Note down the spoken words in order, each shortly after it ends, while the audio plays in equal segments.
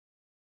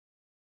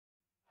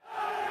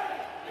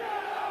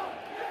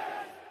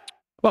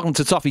Welcome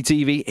to Toffee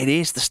TV. It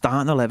is the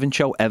starting 11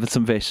 show.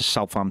 Everton versus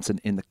Southampton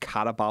in the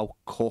Carabao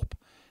Cup.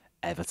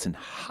 Everton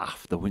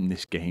have to win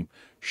this game.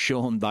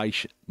 Sean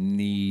Dyche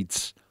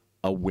needs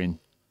a win.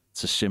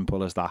 It's as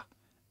simple as that.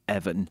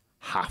 Everton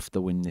have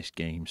to win this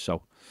game.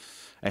 So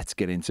let's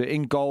get into it.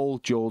 In goal,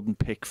 Jordan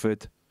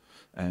Pickford.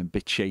 A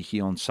bit shaky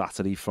on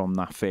Saturday from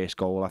that first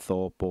goal, I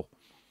thought, but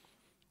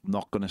I'm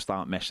not going to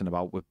start messing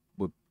about with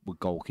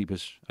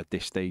goalkeepers at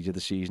this stage of the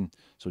season.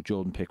 So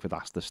Jordan Pickford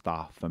has to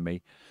start for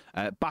me.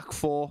 Back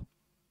four,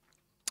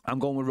 I'm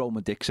going with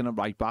Roman Dixon at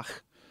right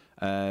back.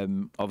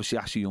 Obviously,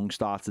 Ashley Young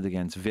started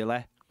against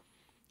Villa,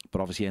 but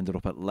obviously ended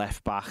up at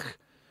left back.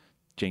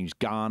 James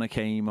Garner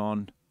came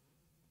on.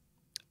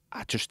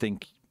 I just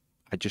think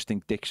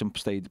Dixon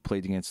played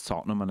against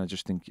Tottenham, and I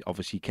just think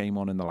obviously he came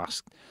on in the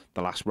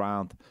last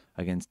round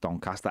against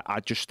Doncaster.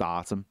 I'd just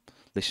start him.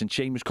 Listen,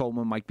 Seamus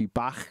Coleman might be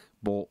back,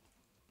 but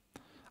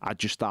I'd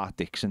just start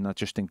Dixon. I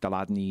just think the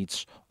lad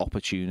needs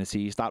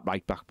opportunities. That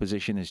right back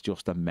position is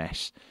just a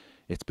mess.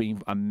 It's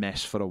been a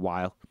mess for a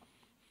while.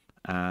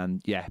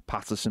 And yeah,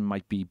 Patterson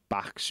might be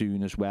back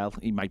soon as well.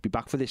 He might be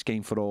back for this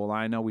game for all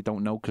I know. We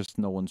don't know because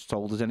no one's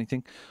told us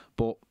anything.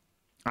 But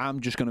I'm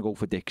just going to go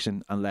for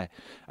Dixon and let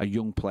a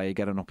young player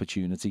get an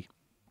opportunity.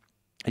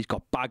 He's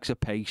got bags of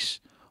pace,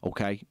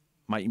 okay?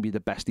 Mightn't be the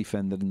best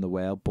defender in the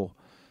world, but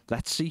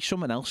let's see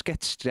someone else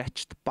get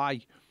stretched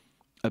by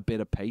a bit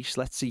of pace.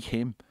 Let's see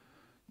him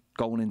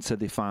going into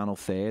the final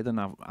third and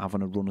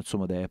having a run at some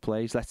of their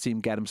plays. Let's see him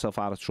get himself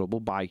out of trouble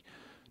by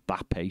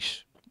that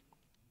pace.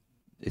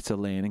 It's a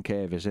learning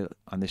curve, is it?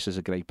 And this is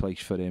a great place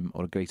for him,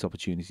 or a great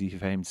opportunity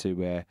for him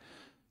to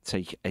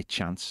take a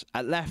chance.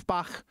 At left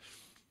back,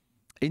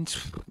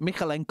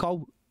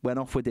 Mykolenko went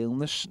off with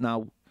illness.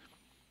 Now,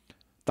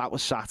 that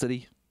was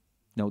Saturday.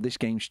 No, this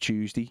game's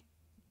Tuesday.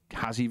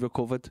 Has he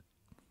recovered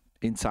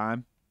in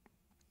time?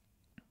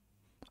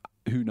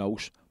 Who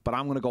knows? But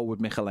I'm going to go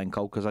with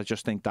Mykolenko because I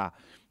just think that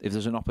if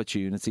there's an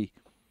opportunity,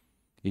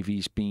 if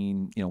he's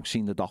been,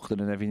 seen the doctor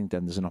and everything,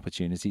 then there's an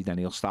opportunity, then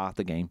he'll start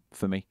the game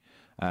for me.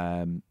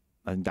 And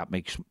that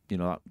makes,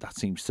 that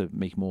seems to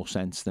make more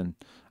sense than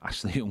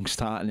Ashley Young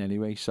starting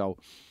anyway. So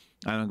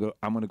I'm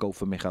going to go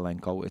for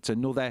Mykolenko. It's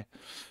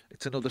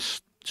another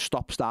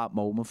stop-start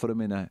moment for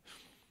him in a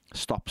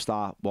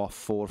stop-start, 4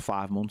 or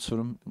 5 months for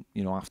him,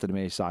 after the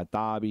Merseyside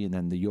derby and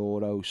then the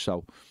Euros.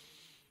 So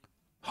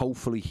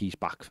hopefully he's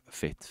back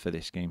fit for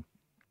this game.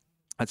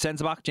 At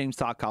centre-back, James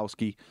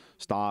Tarkowski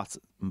starts.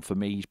 And for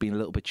me, he's been a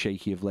little bit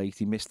shaky of late.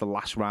 He missed the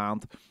last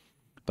round,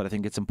 but I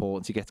think it's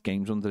important to get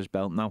games under his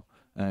belt now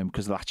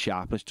because that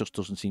sharpness just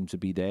doesn't seem to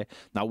be there.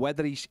 Now,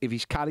 if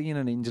he's carrying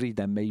an injury,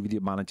 then maybe the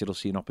manager will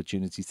see an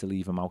opportunity to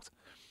leave him out.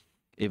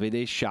 If it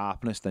is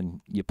sharpness,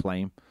 then you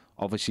play him.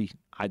 Obviously,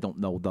 I don't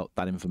know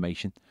that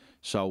information.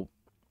 So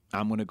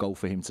I'm going to go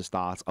for him to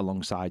start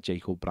alongside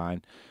Jake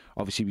O'Brien.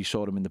 Obviously, we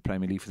saw him in the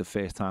Premier League for the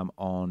first time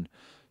on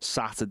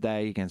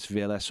Saturday against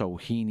Villa, so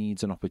he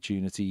needs an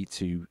opportunity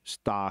to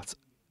start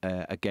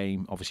a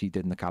game. Obviously, he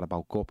did in the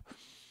Carabao Cup.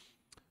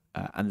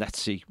 And let's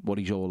see what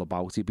he's all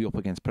about. He'll be up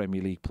against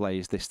Premier League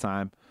players this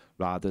time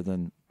rather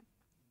than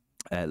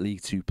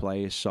League Two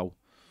players. So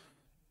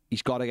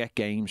he's got to get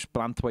games.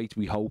 Branthwaite,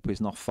 we hope, is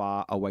not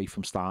far away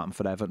from starting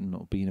for Everton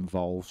or being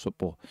involved. So,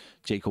 but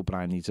Jake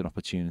O'Brien needs an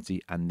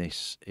opportunity, and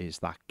this is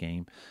that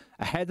game.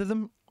 Ahead of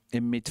them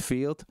in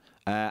midfield,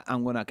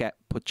 I'm going to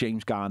put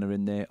James Garner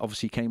in there.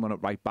 Obviously, he came on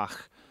at right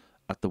back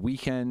at the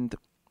weekend.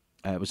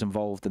 Was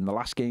involved in the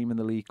last game in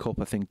the League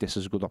Cup. I think this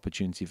is a good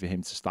opportunity for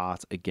him to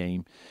start a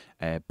game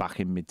back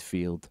in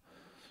midfield.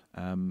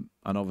 And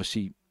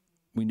obviously,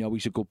 we know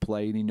he's a good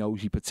player. He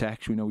knows he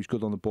protects. We know he's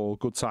good on the ball,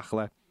 good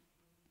tackler.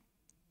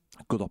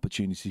 Good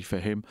opportunity for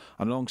him.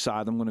 And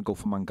alongside, I'm going to go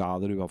for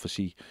Mangala, who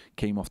obviously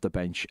came off the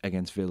bench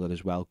against Villa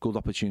as well. Good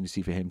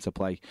opportunity for him to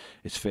play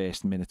his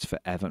first minutes for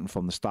Everton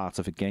from the start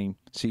of a game.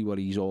 See what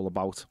he's all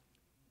about.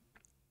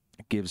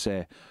 Gives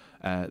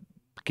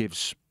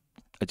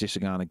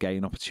Adesanya Gay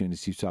an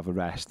opportunity to have a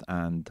rest,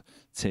 and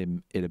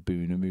Tim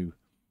Irabunamu,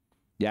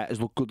 who has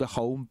looked good at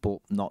home but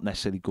not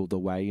necessarily good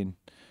away, and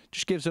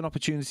just gives an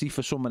opportunity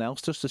for someone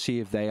else just to see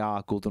if they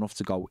are good enough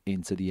to go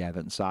into the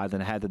Everton side.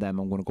 And ahead of them,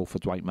 I'm going to go for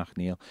Dwight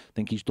McNeil. I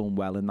think he's done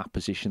well in that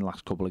position the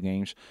last couple of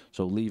games,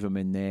 so leave him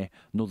in there.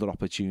 Another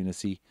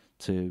opportunity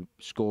to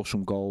score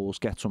some goals,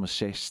 get some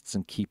assists,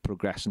 and keep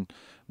progressing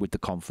with the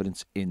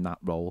confidence in that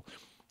role.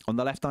 On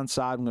the left-hand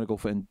side, I'm going to go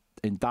for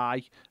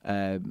Ndai.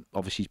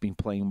 Obviously, he's been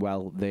playing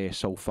well there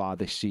so far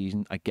this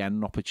season. Again,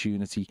 an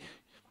opportunity.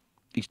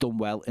 He's done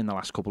well in the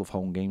last couple of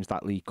home games,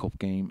 that League Cup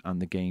game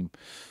and the game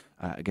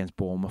against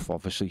Bournemouth,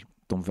 obviously,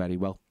 done very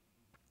well.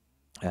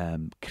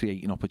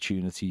 Creating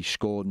opportunities,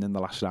 scoring in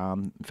the last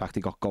round. In fact,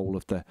 he got goal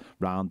of the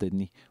round, didn't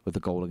he, with the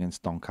goal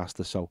against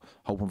Doncaster. So,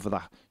 hoping for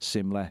that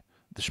similar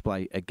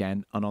display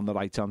again. And on the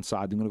right-hand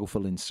side, I'm going to go for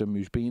Lindstrom,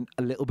 who's been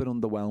a little bit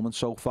underwhelming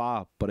so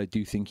far, but I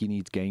do think he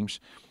needs games.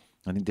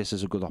 I think this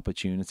is a good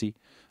opportunity.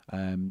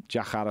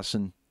 Jack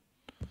Harrison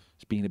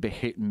has been a bit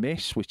hit and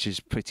miss, which is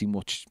pretty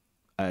much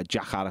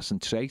Jack Harrison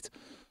trait.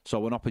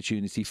 So an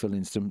opportunity for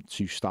Lindstrom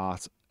to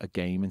start a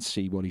game and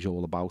see what he's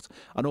all about.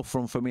 And up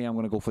front for me, I'm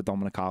going to go for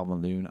Dominic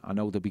Calvert-Lewin. I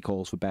know there'll be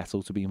calls for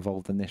Beto to be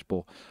involved in this,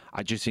 but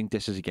I just think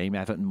this is a game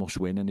Everton must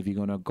win. And if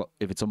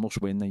it's a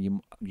must win, then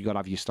you got to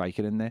have your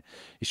striker in there.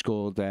 He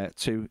scored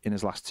 2 in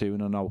his last 2,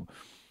 and I know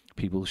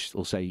people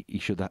will say he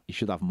should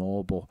have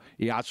more, but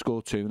he had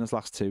scored 2 in his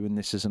last 2, and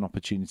this is an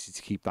opportunity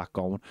to keep that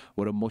going.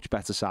 We're a much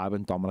better side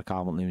when Dominic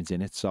Calvert-Lewin's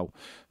in it, so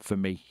for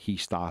me, he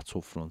starts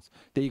up front.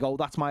 There you go,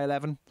 that's my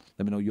 11.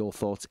 Let me know your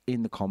thoughts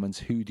in the comments.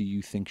 Who do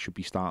you think should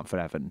be starting for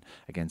Everton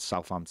against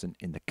Southampton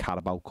in the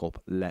Carabao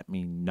Cup? Let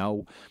me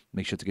know.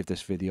 Make sure to give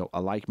this video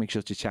a like. Make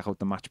sure to check out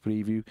the match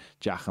preview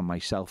Jack and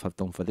myself have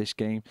done for this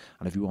game,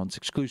 and if you want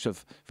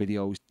exclusive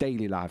videos,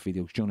 daily live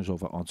videos, join us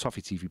over on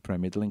Toffee TV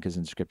Premier. The link is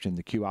in the description.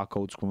 The QR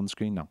code's coming on the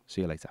screen now.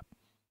 See you later.